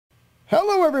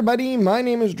Hello everybody, my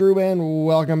name is Drew and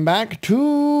welcome back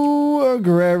to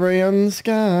Agrarian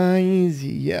Skies.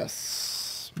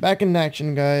 Yes, back in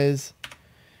action guys.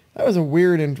 That was a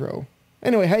weird intro.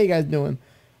 Anyway, how you guys doing?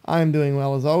 I'm doing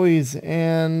well as always,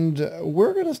 and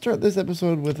we're going to start this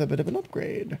episode with a bit of an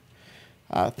upgrade.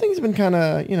 Things have been kind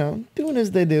of, doing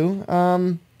as they do.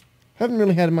 Haven't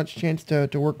really had much chance to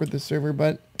work with this server,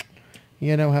 but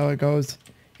you know how it goes.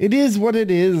 It is what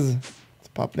it is. Let's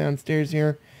pop downstairs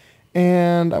here.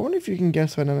 And I wonder if you can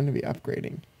guess what I'm going to be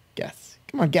upgrading. Guess.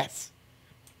 Come on, guess.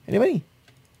 Anybody?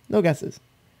 No guesses.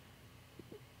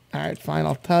 Alright, fine.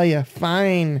 I'll tell you.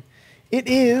 Fine. It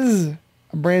is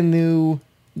a brand new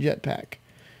jetpack.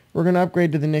 We're going to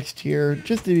upgrade to the next tier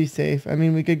just to be safe. I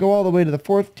mean, we could go all the way to the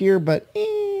 4th tier, but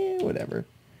whatever.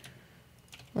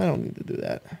 I don't need to do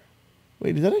that.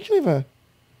 Wait, does that actually have a...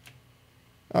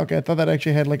 Okay, I thought that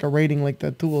actually had like a rating like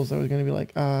the tools. I was going to be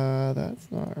like,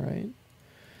 that's not right.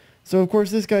 So, of course,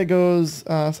 this guy goes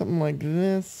something like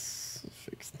this.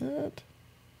 Fix that.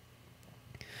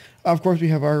 Of course, we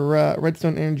have our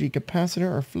redstone energy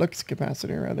capacitor, or flux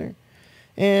capacitor, rather.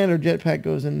 And our jetpack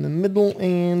goes in the middle,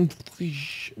 and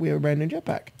we have a brand new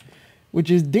jetpack,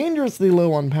 which is dangerously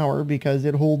low on power because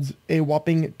it holds a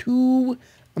whopping 2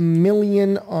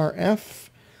 million RF.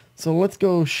 So, let's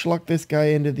go schluck this guy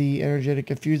into the energetic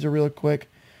diffuser real quick.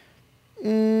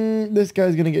 This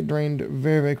guy's going to get drained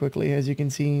very, very quickly, as you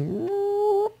can see,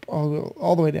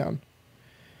 all the way down.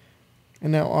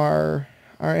 And now our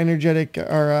energetic,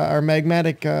 our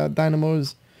magmatic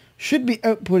dynamos should be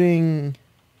outputting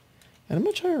at a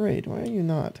much higher rate. Why are you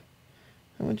not?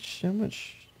 How much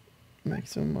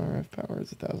maximum RF power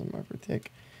is 1,000 mark per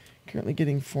tick? Currently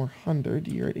getting 400.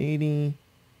 You're at 80.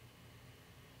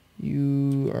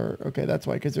 You are, okay, that's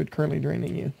why, because they're currently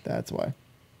draining you. That's why.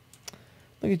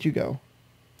 Look at you go.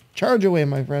 Charge away,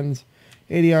 my friends.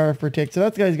 80 RF per tick. So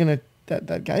that guy's gonna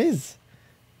that's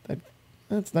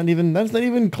not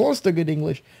even close to good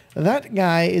English. That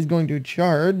guy is going to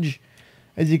charge.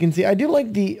 As you can see, I do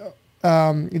like the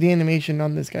animation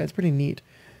on this guy. It's pretty neat.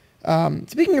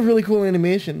 Speaking of really cool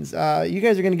animations, you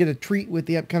guys are gonna get a treat with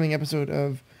the upcoming episode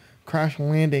of Crash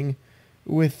Landing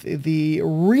with the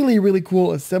really, really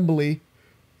cool assembly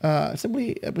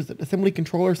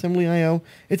controller, assembly IO.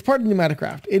 It's part of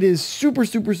Pneumaticraft. It is super,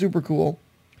 super, super cool.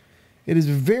 It is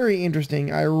very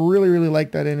interesting. I really, really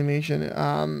like that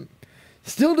animation.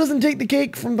 Still doesn't take the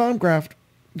cake from Thaumcraft.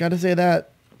 Gotta say that.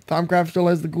 Thaumcraft still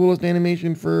has the coolest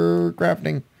animation for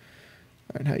crafting.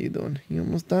 Alright, how you doing? You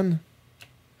almost done?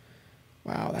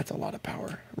 Wow, that's a lot of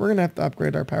power. We're gonna have to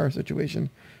upgrade our power situation.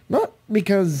 Not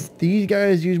because these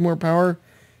guys use more power,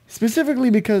 specifically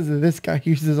because this guy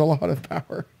uses a lot of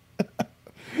power.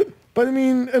 But I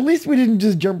mean, at least we didn't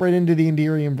just jump right into the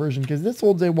Enderium version, because this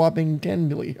holds a whopping 10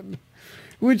 billion.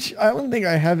 Which I don't think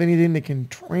I have anything that can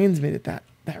transmit at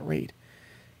that rate.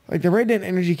 Like the Radiant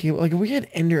Energy Cable, like if we had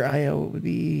Ender IO, it would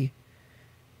be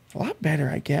a lot better,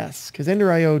 I guess. Because Ender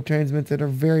IO transmits at a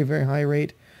very, very high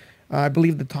rate. I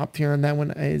believe the top tier on that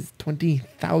one is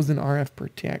 20,000 RF per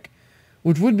tick,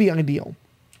 which would be ideal.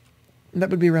 That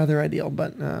would be rather ideal,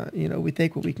 but, we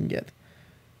take what we can get.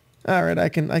 Alright, I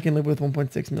can live with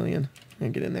 1.6 million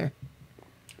and get in there.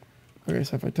 Okay,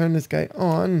 so if I turn this guy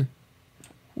on...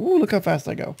 Ooh, look how fast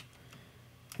I go.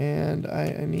 And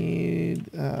I need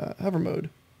hover mode.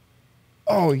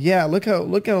 Oh, yeah, look how,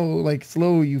 like,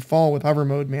 slow you fall with hover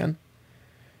mode, man.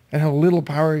 And how little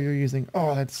power you're using.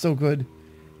 Oh, that's so good.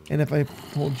 And if I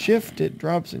hold shift, it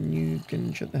drops and you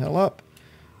can shut the hell up.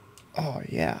 Oh,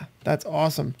 yeah, that's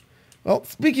awesome. Well,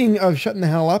 speaking of shutting the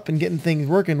hell up and getting things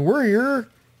working, we're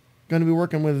going to be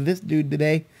working with this dude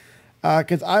today.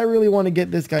 Because I really want to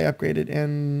get this guy upgraded.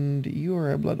 And you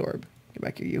are a blood orb. Get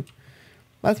back here, you.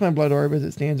 That's my blood orb as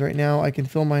it stands right now. I can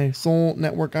fill my soul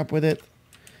network up with it,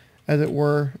 as it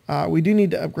were. We do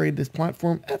need to upgrade this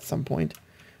platform at some point.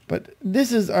 But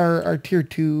this is our tier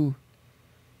 2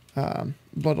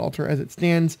 blood altar as it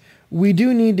stands. We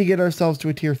do need to get ourselves to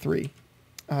a tier 3.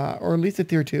 Or at least a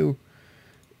tier 2.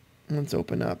 Let's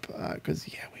open up, because,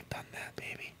 yeah, we've done that,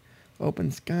 baby. Open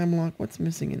skyblock. What's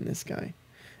missing in this guy?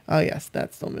 Oh, yes,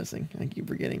 that's still missing. I keep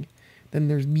forgetting. Then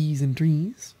there's bees and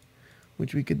trees,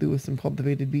 which we could do with some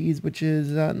cultivated bees, which is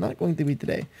not going to be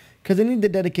today. Because I need to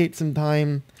dedicate some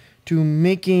time to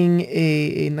making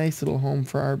a nice little home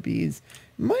for our bees.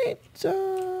 Might,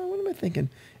 what am I thinking?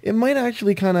 It might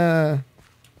actually kind of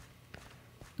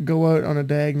go out on a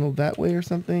diagonal that way or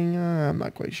something. I'm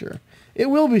not quite sure. It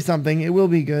will be something. It will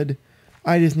be good.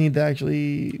 I just need to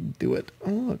actually do it. Oh,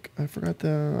 look. I forgot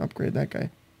to upgrade that guy.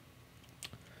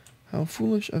 How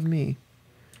foolish of me.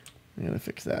 I gotta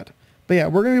fix that. But yeah,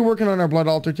 we're going to be working on our blood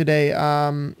altar today.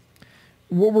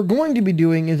 what we're going to be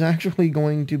doing is actually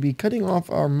going to be cutting off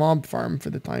our mob farm for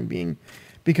the time being,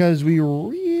 because we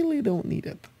really don't need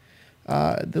it.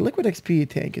 The liquid XP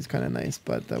tank is kind of nice,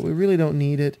 but we really don't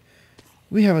need it.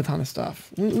 We have a ton of stuff.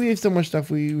 We have so much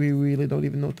stuff we really don't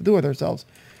even know what to do with ourselves.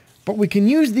 But we can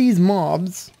use these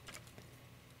mobs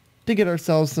to get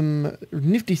ourselves some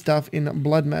nifty stuff in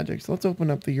blood magic. So let's open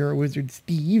up the Euro Wizard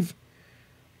Steve.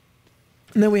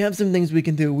 And then we have some things we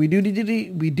can do. We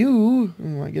do, oh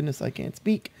my goodness, I can't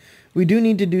speak. We do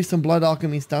need to do some blood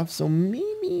alchemy stuff. So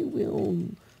maybe we'll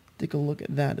take a look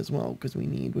at that as well. Because we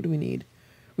need, what do we need?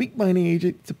 Weak binding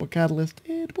agent, simple catalyst,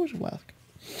 and a potion flask.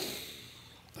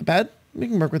 Not bad. We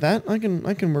can work with that. I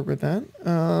can work with that.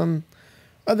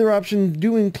 Other options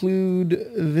do include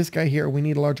this guy here. We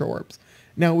need larger orbs.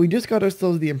 Now, we just got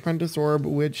ourselves the Apprentice Orb,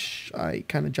 which I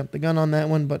kind of jumped the gun on that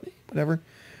one, but whatever.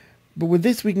 But with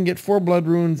this, we can get 4 Blood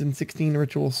Runes and 16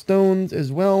 Ritual Stones, as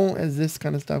well as this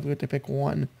kind of stuff. We have to pick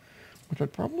one, which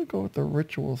I'd probably go with the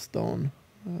Ritual Stone.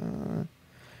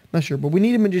 Not sure, but we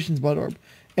need a Magician's Blood Orb.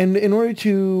 And in order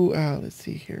to, let's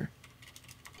see here.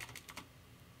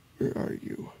 Where are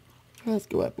you? Let's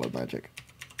go at Blood Magic.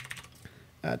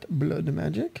 At Blood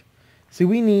Magic. See,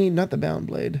 we need, not the Bound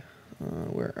Blade.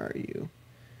 Where are you?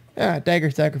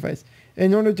 Dagger Sacrifice.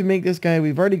 In order to make this guy,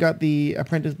 we've already got the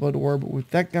Apprentice Blood Orb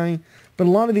with that guy. But a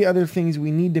lot of the other things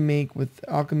we need to make with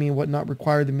alchemy and whatnot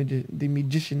require the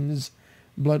Magician's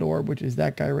Blood Orb, which is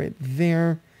that guy right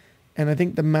there. And I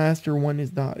think the Master one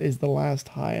is the last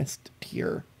highest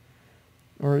tier.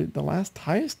 Or the last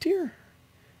highest tier?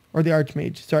 Or the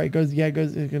Archmage. Sorry, it's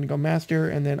going to go Master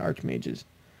and then Archmages,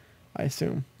 I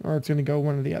assume. Or it's going to go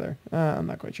one or the other. I'm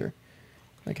not quite sure.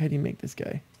 Like, how do you make this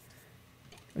guy?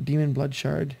 A Demon Blood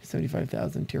Shard,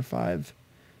 75,000, tier 5.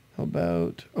 How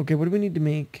about... Okay, what do we need to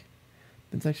make?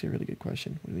 That's actually a really good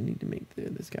question. What do we need to make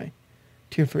this guy?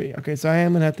 Tier 3. Okay, so I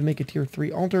am going to have to make a tier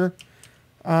 3 altar.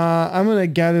 I'm going to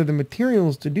gather the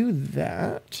materials to do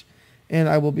that. And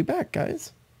I will be back,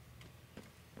 guys.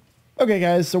 Okay,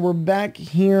 guys, so we're back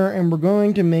here, and we're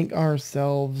going to make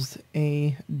ourselves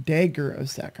a Dagger of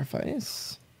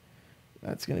Sacrifice.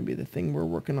 That's going to be the thing we're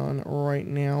working on right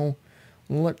now.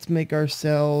 Let's make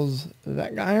ourselves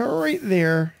that guy right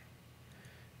there.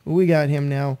 We got him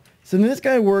now. So this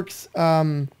guy works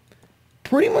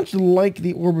pretty much like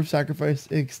the Orb of Sacrifice.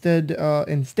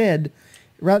 Instead,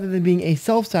 rather than being a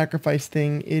self-sacrifice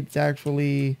thing, it's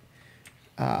actually,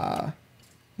 let's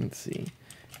see.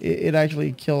 It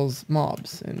actually kills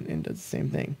mobs and does the same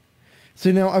thing.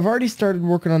 So now I've already started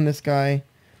working on this guy.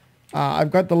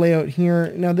 I've got the layout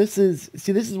here. Now this is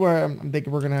where I'm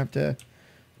thinking we're going to have to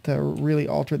really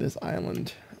alter this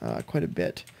island quite a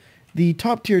bit. The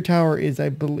top tier tower is, I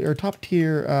believe, or top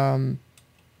tier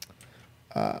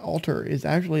altar is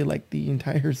actually like the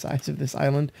entire size of this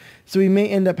island. So we may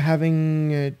end up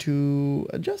having to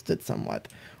adjust it somewhat.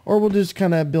 Or we'll just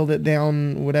kind of build it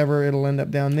down, whatever, it'll end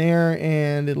up down there,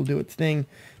 and it'll do its thing.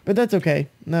 But that's okay.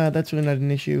 No, that's really not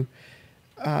an issue.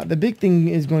 The big thing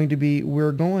is going to be,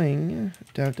 we're going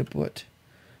to have to put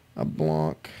a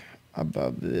block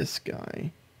above this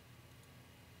guy.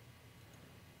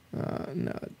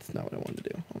 No, that's not what I wanted to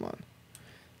do. Hold on.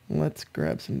 Let's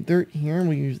grab some dirt here, and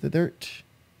we'll use the dirt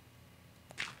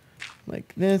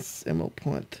like this, and we'll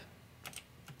put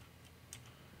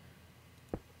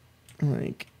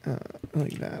like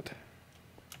that.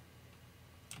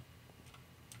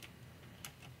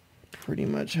 Pretty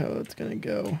much how it's gonna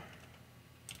go,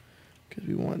 because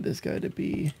we want this guy to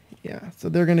be, yeah. So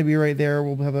they're gonna be right there.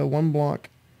 We'll have a 1 block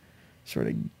sort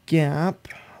of gap.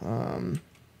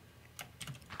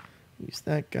 Use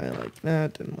that guy like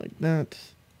that and like that,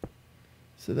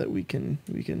 so that we can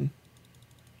hit him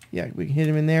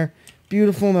in there.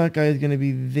 Beautiful. That guy is gonna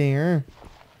be there.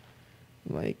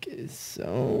 Like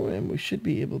so, and we should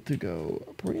be able to go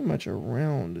pretty much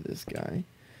around this guy.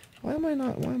 Why am I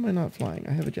not flying?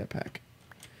 I have a jetpack.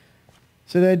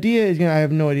 So the idea is I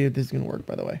have no idea if this is gonna work,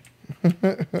 by the way.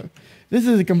 This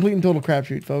is a complete and total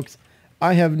crapshoot, folks.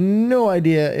 I have no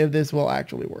idea if this will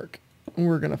actually work.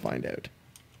 We're gonna find out.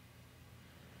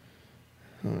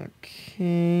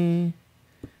 Okay.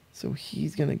 So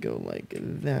he's gonna go like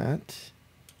that.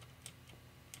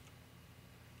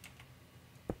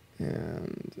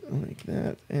 And like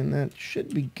that, and that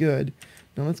should be good.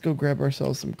 Now let's go grab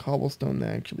ourselves some cobblestone to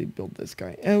actually build this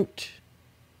guy out.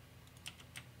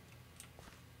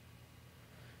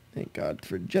 Thank God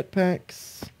for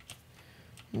jetpacks.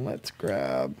 Let's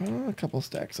grab a couple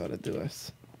stacks ought to do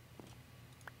us.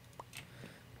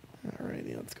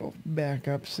 Alrighty, let's go back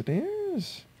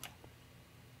upstairs.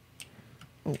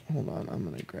 Oh, hold on, I'm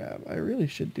gonna grab, I really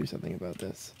should do something about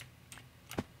this.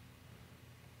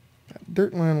 Got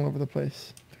dirt lying all over the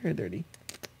place. Very dirty.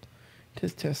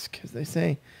 Tisk tisk, as they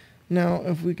say. Now,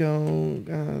 if we go,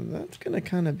 that's going to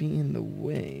kind of be in the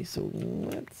way. So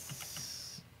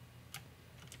let's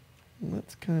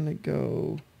kind of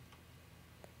go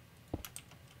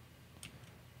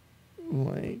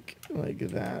like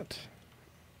that.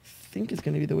 I think it's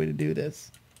going to be the way to do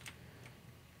this.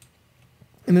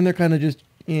 And then they're kind of just,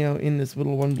 you know, in this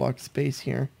little one block space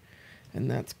here. And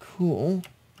that's cool.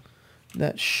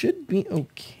 That should be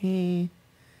okay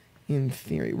in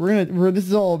theory. This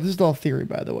is all theory,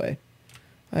 by the way.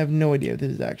 I have no idea if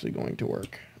this is actually going to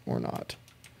work or not.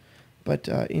 But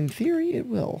in theory, it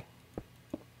will.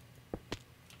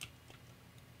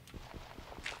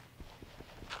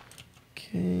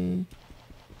 Okay.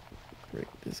 Break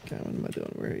this guy. What am I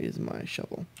doing? Where is my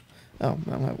shovel? Oh, I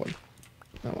don't have one.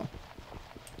 Oh well.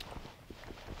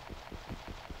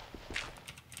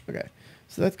 Okay.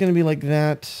 So that's going to be like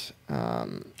that. Now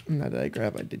did I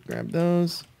grab? I did grab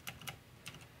those.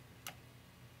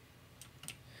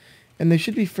 And they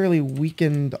should be fairly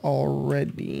weakened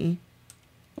already,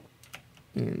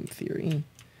 in theory.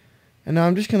 And now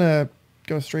I'm just going to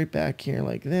go straight back here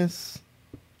like this.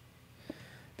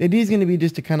 The idea is going to be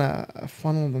just to kind of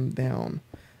funnel them down.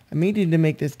 I may need to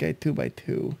make this guy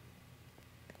 2x2.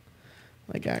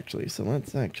 Like actually, so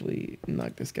let's actually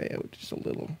knock this guy out just a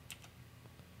little.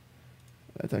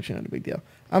 That's actually not a big deal.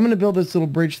 I'm going to build this little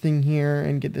bridge thing here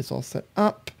and get this all set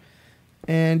up.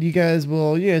 And you guys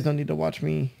don't need to watch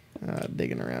me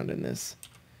digging around in this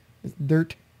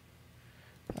dirt.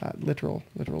 Literal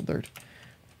dirt.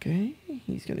 Okay,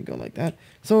 he's going to go like that.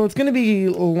 So it's going to be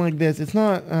like this. It's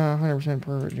not 100%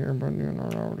 perfect here, but you know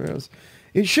how it is.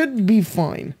 It should be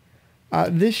fine.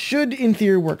 This should, in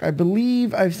theory, work. I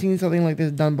believe I've seen something like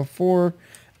this done before.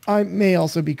 I may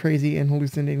also be crazy and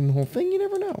hallucinating the whole thing. You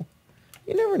never know.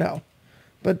 You never know.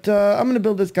 But I'm going to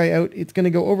build this guy out. It's going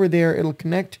to go over there. It'll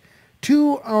connect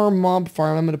to our mob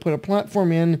farm. I'm going to put a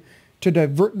platform in to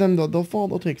divert them. They'll fall.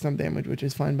 They'll take some damage, which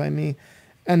is fine by me.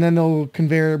 And then they'll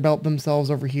conveyor belt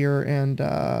themselves over here, and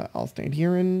I'll stand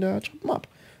here and chop them up.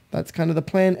 That's kind of the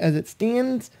plan as it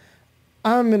stands.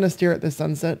 I'm going to stare at the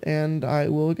sunset, and I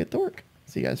will get to work.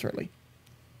 See you guys shortly.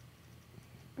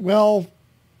 Well,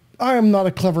 I am not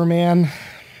a clever man.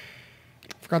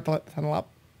 Forgot to let the tunnel up.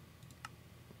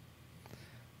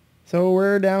 So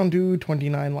we're down to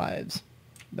 29 lives.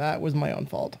 That was my own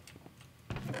fault.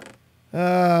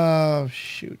 Oh,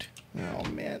 shoot. Oh,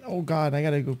 man. Oh, God. I got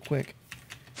to go quick.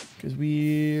 Because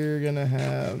we're going to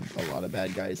have a lot of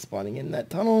bad guys spawning in that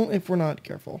tunnel if we're not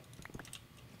careful.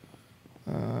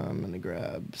 I'm going to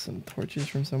grab some torches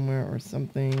from somewhere or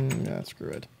something. Screw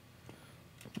it.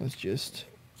 Let's just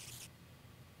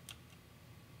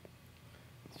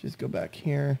go back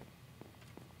here.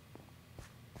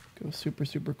 Go super,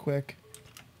 super quick.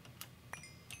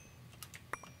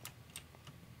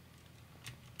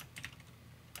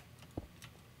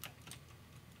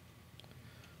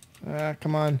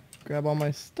 Come on. Grab all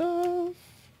my stuff.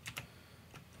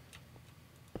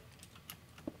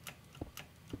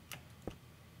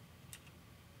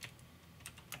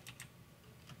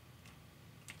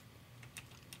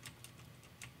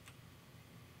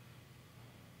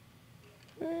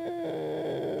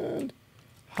 And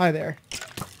hi there.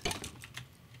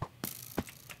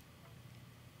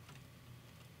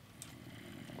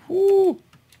 Woo!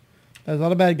 That's a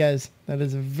lot of bad guys. That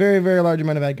is a very, very large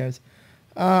amount of bad guys.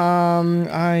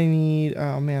 I need...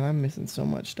 Oh, man, I'm missing so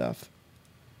much stuff.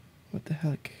 What the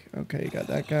heck? Okay, got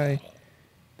that guy.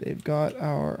 They've got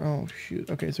our... Oh, shoot.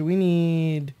 Okay, so we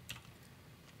need...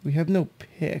 We have no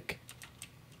pick.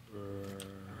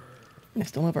 I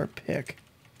still have our pick.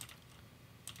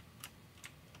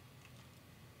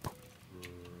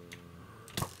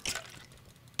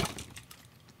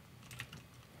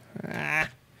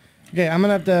 Okay, I'm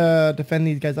gonna have to defend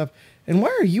these guys up. And why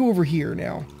are you over here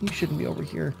now? You shouldn't be over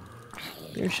here.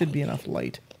 There should be enough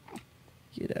light.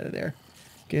 Get out of there.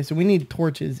 Okay, so we need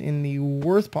torches in the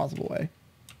worst possible way.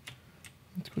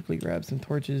 Let's quickly grab some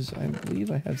torches. I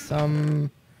believe I have some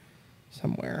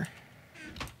somewhere.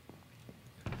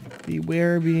 The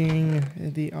where being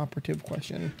the operative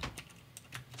question.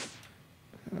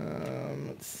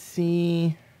 Let's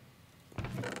see.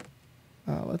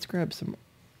 Let's grab some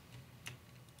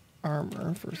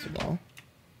armor, first of all.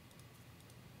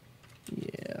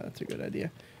 Yeah, that's a good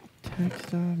idea. Tech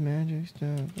stuff, magic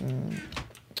stuff,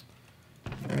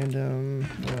 random,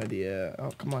 no idea.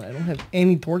 Oh, come on, I don't have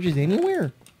any torches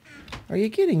anywhere. Are you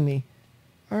kidding me?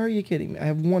 Are you kidding me? I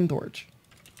have one torch.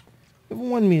 I have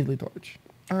one measly torch.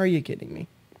 Are you kidding me?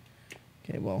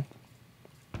 Okay, well,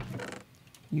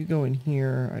 you go in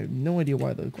here. I have no idea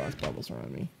why those glass bottles are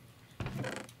on me.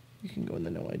 You can go in the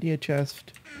no idea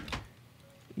chest.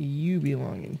 You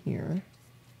belong in here.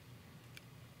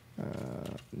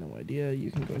 No idea.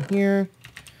 You can go in here.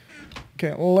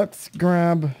 Okay, well, let's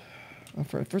grab...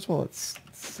 first of all, let's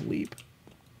sleep.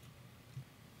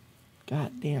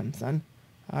 God damn, son.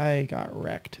 I got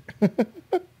wrecked.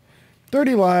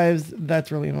 30 lives.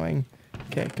 That's really annoying.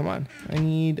 Okay, come on. I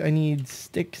need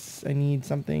sticks. I need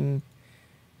something.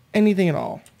 Anything at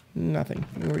all. Nothing.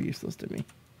 You are useless to me.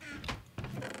 Okay,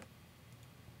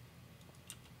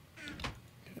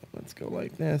 let's go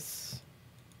like this.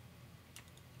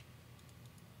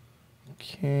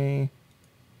 Okay.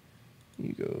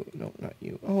 You go. No, not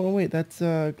you. Oh, wait. That's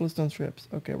glowstone strips.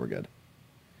 Okay, we're good.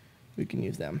 We can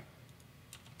use them.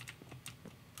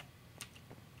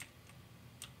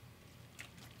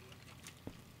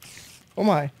 Oh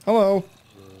my. Hello.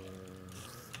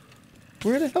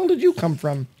 Where the hell did you come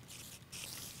from?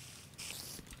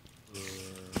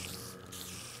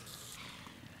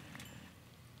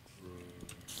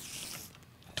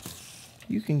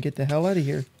 You can get the hell out of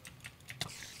here.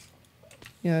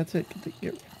 Yeah, that's it.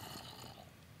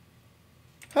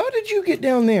 How did you get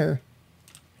down there?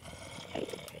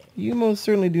 You most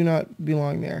certainly do not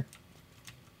belong there.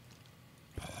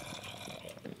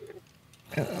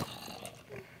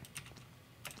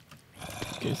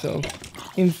 Okay, so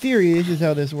in theory, this is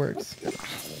how this works.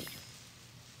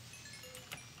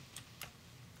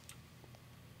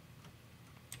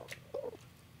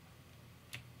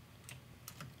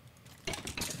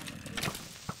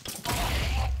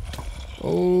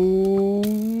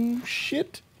 Oh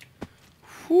shit.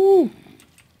 Whew.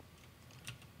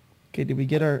 Okay, did we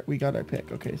get our... We got our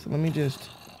pick. Okay, so let me just...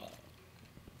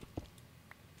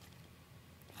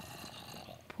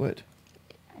 Put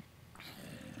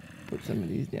some of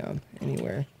these down.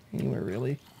 Anywhere. Anywhere,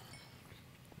 really.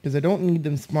 Because I don't need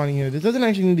them spawning here. This doesn't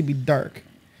actually need to be dark.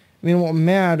 I mean, it won't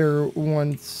matter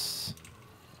once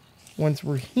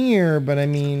we're here, but I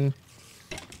mean...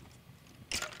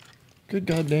 Good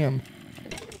goddamn.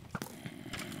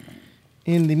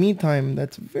 In the meantime,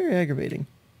 that's very aggravating.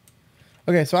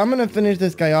 Okay, so I'm going to finish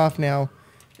this guy off now,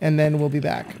 and then we'll be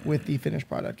back with the finished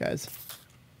product, guys.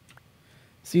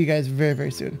 See you guys very,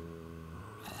 very soon.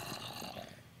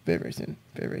 Very, very soon.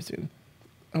 Very, very soon.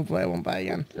 Hopefully I won't die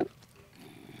again.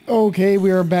 Okay,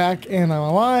 we are back, and I'm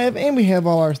alive, and we have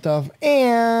all our stuff,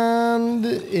 and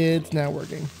it's now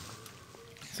working.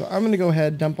 So I'm going to go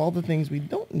ahead, dump all the things we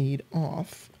don't need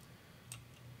off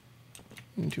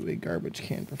into a garbage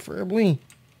can, preferably.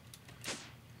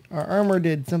 Our armor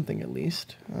did something at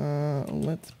least.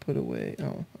 Let's put away...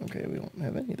 Oh, okay, we don't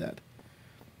have any of that.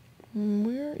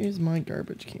 Where is my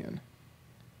garbage can?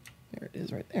 There it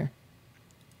is right there.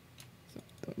 So,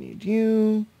 don't need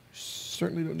you.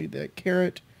 Certainly don't need that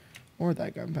carrot, or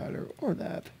that gunpowder, or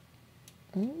that.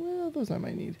 Well, those I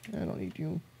might need. I don't need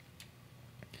you.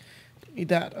 Don't need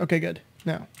that. Okay, good.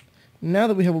 Now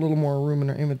that we have a little more room in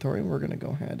our inventory, we're going to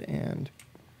go ahead and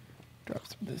drop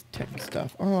some of this tech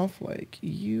stuff off, like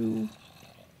you.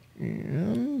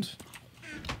 And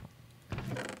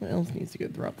what else needs to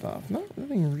get dropped off?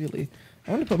 Nothing really.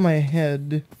 I want to put my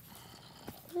head...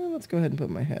 let's go ahead and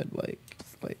put my head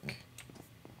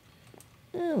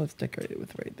let's decorate it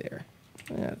with right there.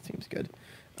 Yeah, that seems good.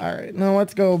 Alright, now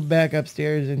let's go back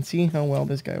upstairs and see how well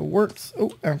this guy works.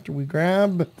 Oh, after we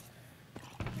grab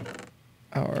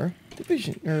our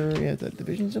division, is that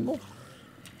division symbol?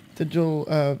 Sigil,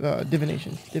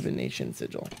 divination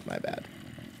sigil. My bad.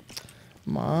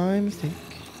 My mistake.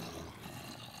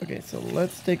 Okay, so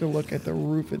let's take a look at the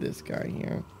roof of this guy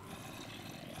here.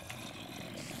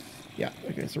 Yeah,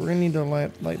 okay, so we're gonna need to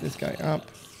light this guy up.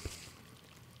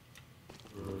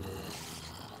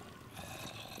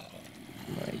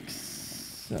 Like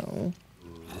so.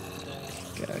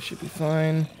 Okay, that should be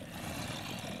fine.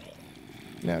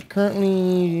 Now,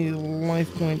 currently,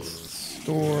 life points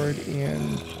stored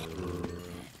in...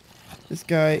 This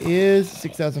guy is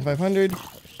 6,500.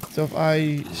 So if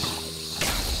I...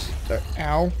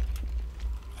 Ow.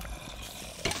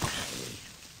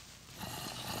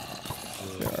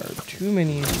 There are too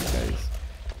many of these guys.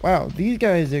 Wow, these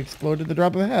guys explode at the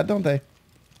drop of a hat, don't they?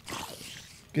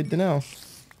 Good to know.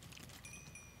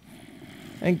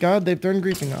 Thank God they've turned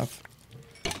griefing off.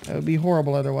 That would be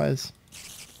horrible otherwise.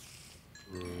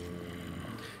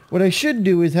 What I should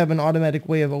do is have an automatic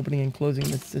way of opening and closing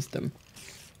this system.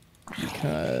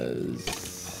 Because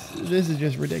this is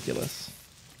just ridiculous.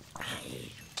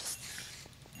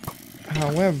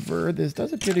 However, this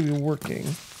does appear to be working.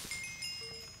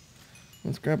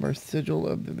 Let's grab our sigil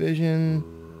of division.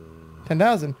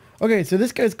 10,000. Okay, so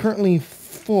this guy's currently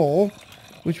full,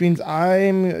 which means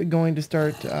I'm going to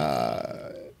start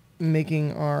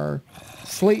making our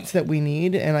slates that we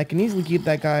need, and I can easily keep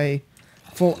that guy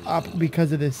full up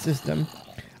because of this system.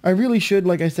 I really should,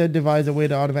 like I said, devise a way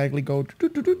to automatically go,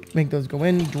 make those go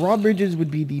in. Drawbridges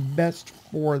would be the best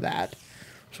for that.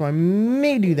 So I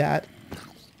may do that.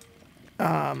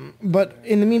 But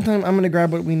in the meantime, I'm going to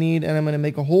grab what we need, and I'm going to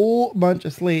make a whole bunch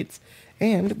of slates,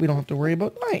 and we don't have to worry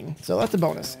about dying. So that's a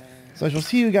bonus. So I shall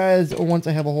see you guys once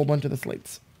I have a whole bunch of the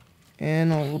slates.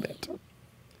 In a little bit.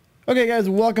 Okay, guys,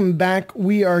 welcome back.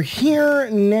 We are here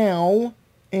now,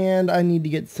 and I need to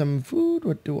get some food.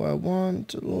 What do I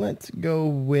want? Let's go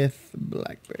with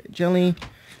blackberry jelly.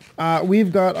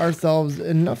 We've got ourselves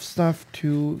enough stuff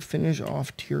to finish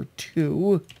off tier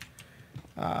 2.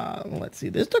 Let's see.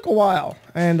 This took a while,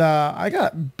 and I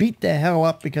got beat the hell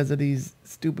up because of these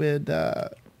stupid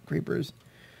creepers.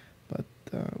 But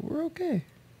we're okay.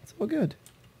 It's all good.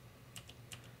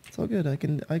 It's all good. I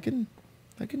can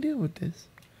deal with this.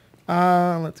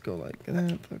 Let's go like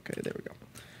that. Okay, there we go.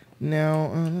 Now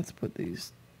let's put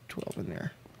these 12 in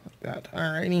there like that.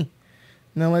 Alrighty.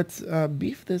 Now let's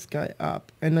beef this guy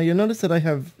up. And now you'll notice that I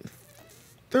have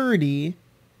 30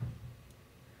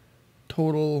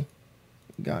 total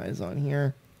guys on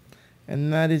here,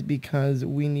 and that is because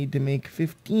we need to make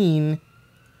 15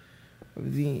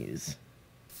 of these.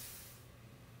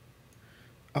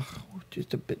 Oh,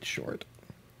 just a bit short.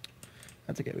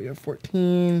 That's okay. We have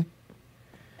 14.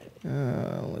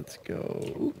 Let's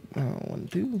go. 1,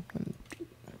 2, 1, 2.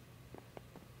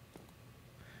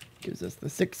 Gives us the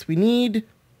 6 we need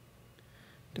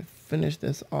to finish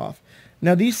this off.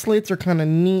 Now these slates are kind of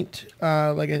neat.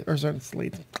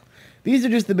 Slates. These are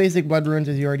just the basic blood runes,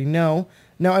 as you already know.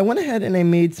 Now, I went ahead and I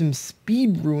made some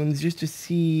speed runes just to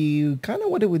see kind of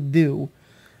what it would do.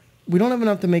 We don't have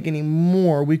enough to make any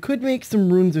more. We could make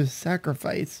some runes of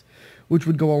sacrifice, which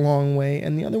would go a long way.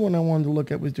 And the other one I wanted to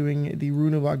look at was doing the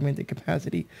rune of augmented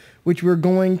capacity, which we're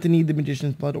going to need the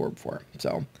magician's blood orb for.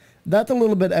 So that's a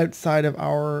little bit outside of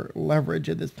our leverage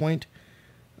at this point.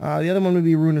 The other one would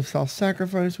be rune of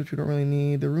self-sacrifice, which we don't really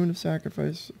need. The rune of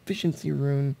sacrifice, efficiency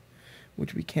rune,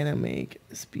 which we cannot make,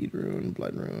 speed rune,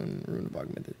 blood rune, rune of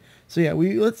augmented. So yeah,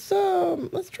 let's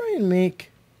try and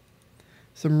make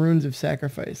some runes of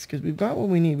sacrifice, because we've got what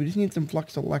we need. We just need some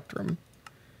flux electrum,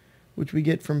 which we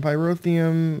get from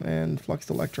pyrotheum and flux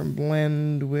electrum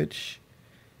blend, which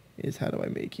is, how do I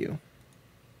make you?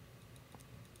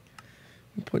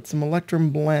 Put some electrum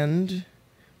blend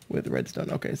with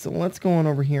redstone. Okay, so let's go on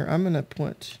over here. I'm gonna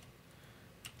put,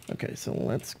 okay, so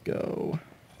let's go.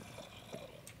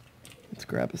 Let's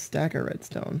grab a stack of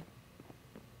redstone.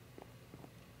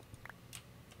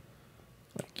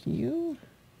 Like you.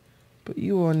 Put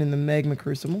you on in the magma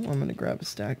crucible. I'm going to grab a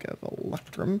stack of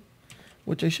electrum,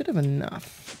 which I should have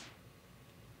enough.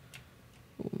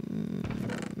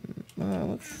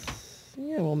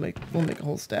 We'll make a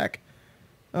whole stack.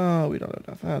 Oh, we don't have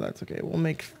enough. Oh, that's okay. We'll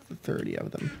make 30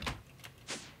 of them.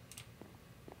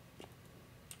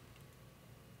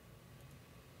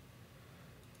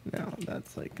 Now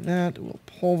that's like that. We'll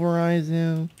pulverize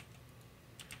you.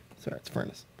 Sorry, it's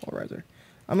furnace pulverizer.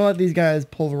 I'm gonna let these guys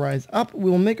pulverize up.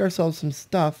 We'll make ourselves some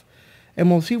stuff, and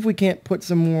we'll see if we can't put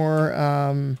some more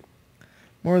of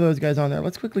those guys on there.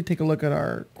 Let's quickly take a look at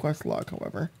our quest log,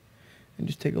 however, and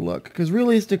just take a look, because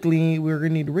realistically, we're gonna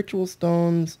need ritual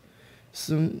stones.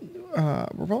 Some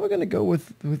we're probably gonna go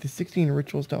with the 16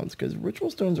 ritual stones, because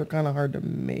ritual stones are kind of hard to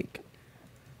make,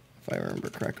 if I remember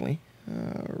correctly.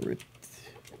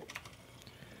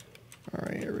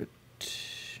 Alright,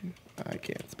 I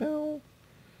can't spell.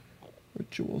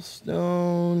 Ritual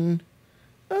stone.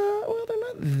 Well, they're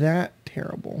not that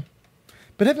terrible.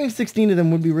 But having 16 of them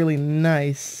would be really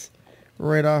nice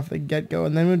right off the get-go.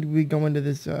 And then when we go into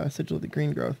this sigil of the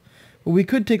green growth. But we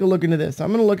could take a look into this. I'm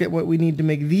going to look at what we need to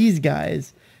make these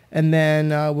guys. And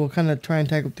then we'll kind of try and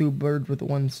tackle 2 birds with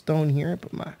 1 stone here.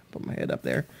 Put my head up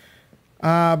there.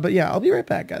 But yeah, I'll be right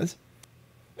back, guys.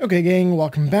 Okay, gang,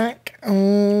 welcome back.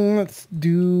 Let's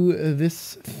do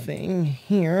this thing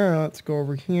here. Let's go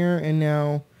over here, and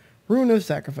now rune of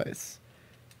sacrifice.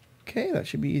 Okay, that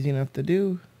should be easy enough to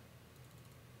do.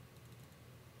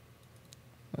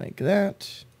 Like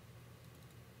that.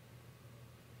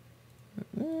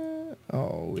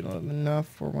 Oh, we don't have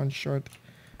enough. We're 1 short.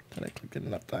 Thought I clicked it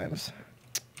enough times.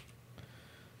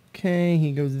 Okay,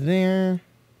 he goes there.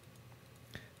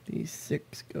 These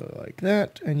 6 go like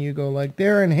that, and you go like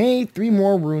there, and hey, 3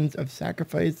 more runes of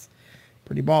sacrifice.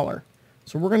 Pretty baller.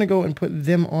 So we're going to go and put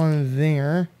them on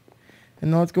there.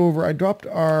 And now let's go over. I dropped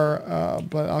our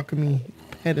blood alchemy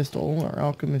pedestal, our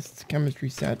alchemist's chemistry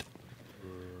set,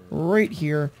 right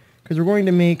here, because we're going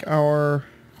to make our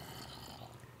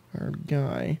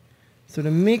guy. So to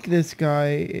make this guy,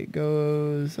 it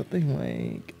goes something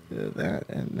like that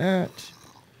and that.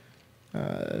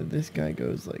 This guy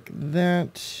goes like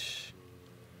that.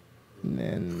 And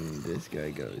then this guy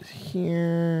goes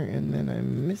here. And then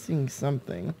I'm missing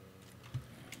something.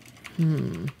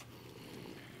 Weak.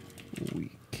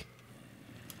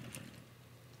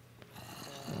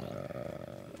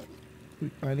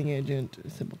 Weak binding agent,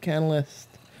 simple catalyst.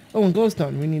 Oh, and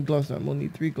glowstone. We need glowstone. We'll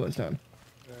need 3 glowstone.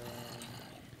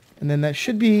 And then that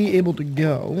should be able to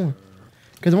go.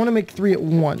 Because I want to make 3 at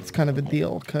once, kind of a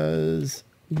deal. Because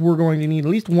we're going to need at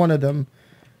least 1 of them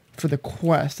for the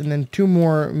quest. And then 2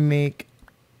 more make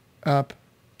up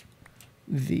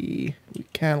the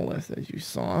catalyst, as you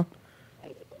saw.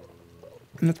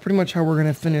 And that's pretty much how we're going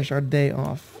to finish our day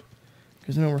off.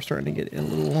 Because I know we're starting to get a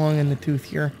little long in the tooth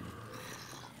here.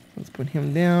 Let's put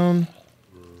him down.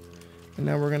 And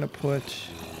now we're going to put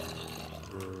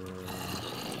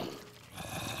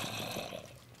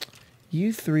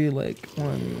you 3 like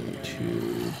 1,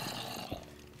 2,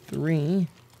 3.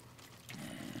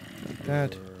 Like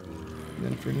that. And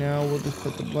then for now, we'll just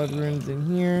put the blood runes in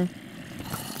here.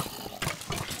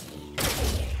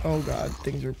 Oh god,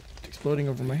 things are exploding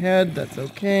over my head. That's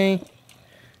okay.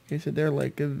 Okay, so they're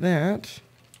like that.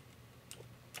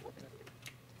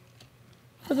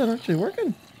 How's that actually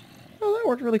working? Oh, that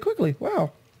worked really quickly.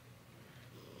 Wow.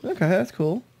 Okay, that's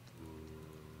cool.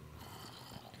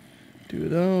 2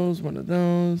 of those, 1 of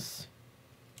those.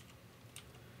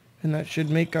 And that should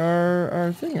make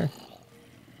our thinger.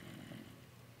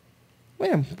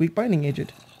 Wham! Weak binding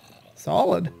agent.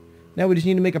 Solid. Now we just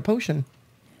need to make a potion.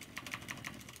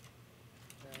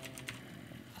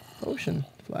 Potion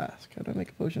flask. How do I make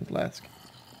a potion flask?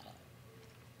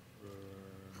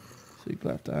 Sleep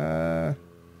left. I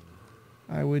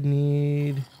would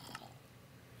need...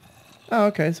 Oh,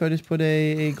 okay. So I just put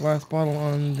a glass bottle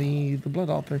on the blood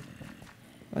altar.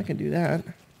 I can do that.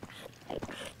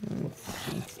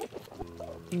 Let's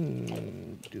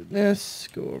do this.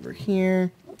 Go over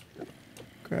here.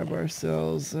 Grab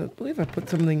ourselves. I believe I put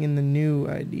something in the new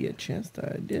idea chest.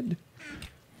 I did.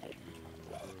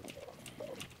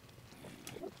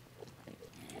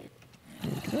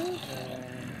 Okay.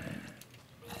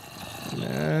 And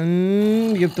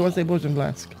then give to us a potion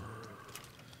flask.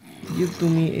 Give to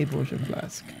me a potion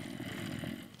flask.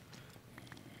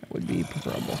 That would be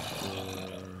preferable.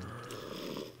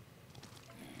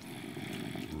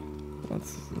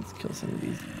 Let's kill some of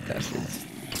these bastards.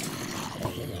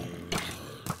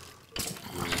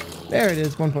 There it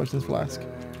is, 1 potions flask.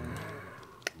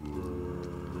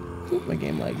 Oop, my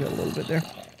game lagged a little bit there.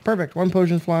 Perfect, 1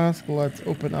 potion flask. Let's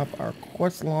open up our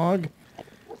quest log.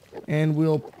 And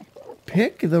we'll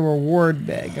pick the reward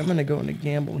bag. I'm going to go into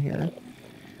gamble here.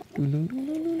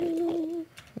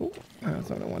 Oh, that's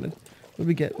not what I wanted. What do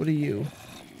we get? What are you?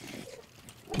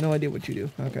 No idea what you do.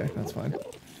 Okay, that's fine.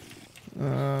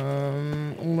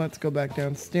 Let's go back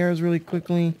downstairs really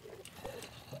quickly.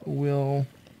 We'll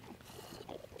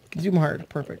consume a heart.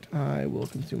 Perfect. I will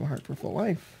consume a heart for full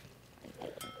life.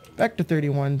 Back to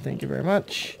 31. Thank you very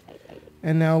much.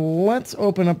 And now let's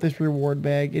open up this reward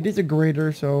bag. It is a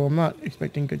greater, so I'm not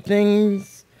expecting good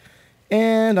things.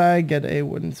 And I get a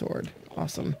wooden sword.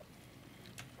 Awesome.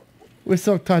 With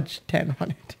Silk Touch 10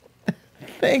 on it.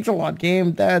 Thanks a lot,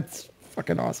 game. That's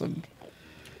fucking awesome.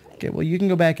 Okay, well, you can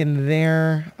go back in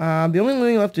there. The only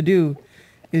thing left to do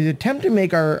is attempt to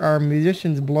make our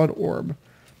musician's blood orb,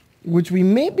 which we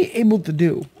may be able to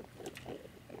do.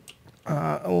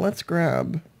 Let's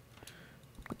grab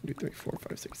 1, 2, 3, 4,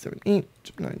 5, 6, 7, 8,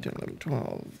 9, 10, 11,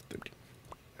 12, 13.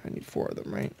 I need 4 of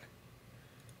them, right?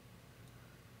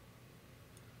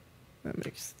 That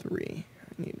makes 3.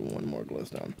 I need 1 more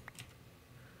glowstone.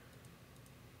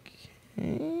 Okay,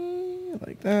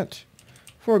 like that.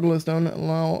 4 glowstone.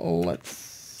 Now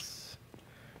let's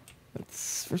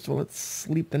first of all, let's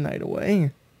sleep the night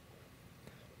away.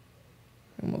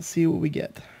 And we'll see what we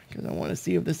get. Because I want to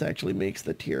see if this actually makes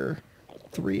the tier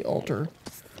 3 altar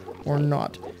or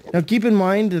not. Now keep in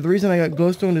mind, the reason I got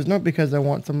glowstone is not because I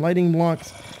want some lighting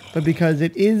blocks, but because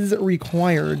it is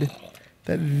required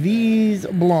that these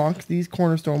blocks, these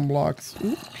cornerstone blocks,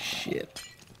 oops, shit.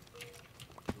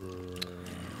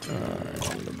 I'm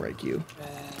going to break you.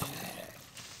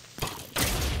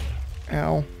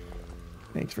 Ow.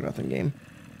 Thanks for nothing, game.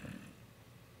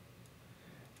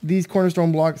 These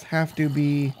cornerstone blocks have to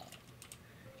be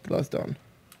glowstone.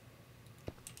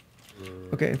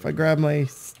 Okay, if I grab my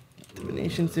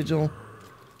divination sigil,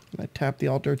 and I tap the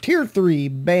altar, tier 3,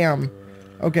 bam.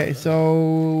 Okay,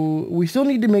 so we still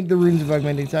need to make the runes of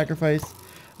augmenting sacrifice.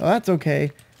 Oh, that's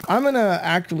okay. I'm gonna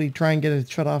actually try and get a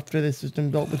shut off to this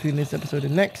system built between this episode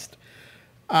and next.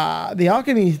 The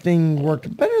alchemy thing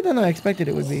worked better than I expected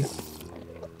it would be.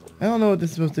 I don't know what this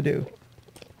is supposed to do.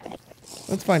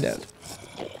 Let's find out.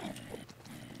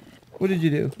 What did you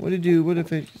do? What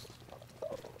if it...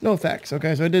 No effects.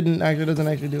 Okay, so it doesn't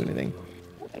actually do anything.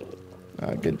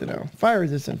 Good to know. Fire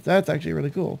resistance. That's actually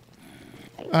really cool.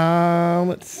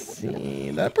 Let's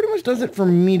see. That pretty much does it for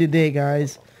me today,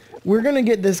 guys. We're going to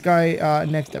get this guy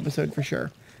next episode for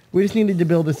sure. We just needed to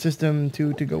build a system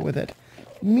to go with it.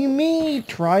 We may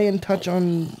try and touch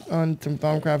on some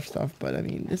Thaumcraft stuff, but I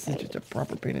mean, this is just a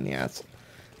proper pain in the ass.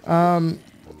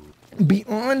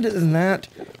 Beyond that,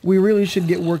 we really should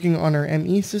get working on our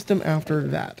ME system after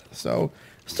that. So,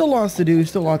 still lots to do,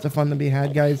 still lots of fun to be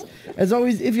had, guys. As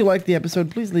always, if you liked the episode,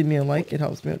 please leave me a like. It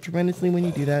helps me out tremendously when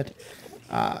you do that,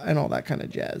 and all that kind of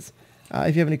jazz.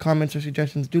 If you have any comments or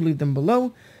suggestions, do leave them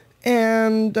below.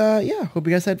 And, yeah, hope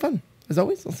you guys had fun. As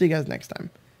always, I'll see you guys next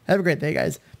time. Have a great day,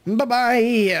 guys.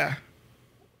 Bye-bye.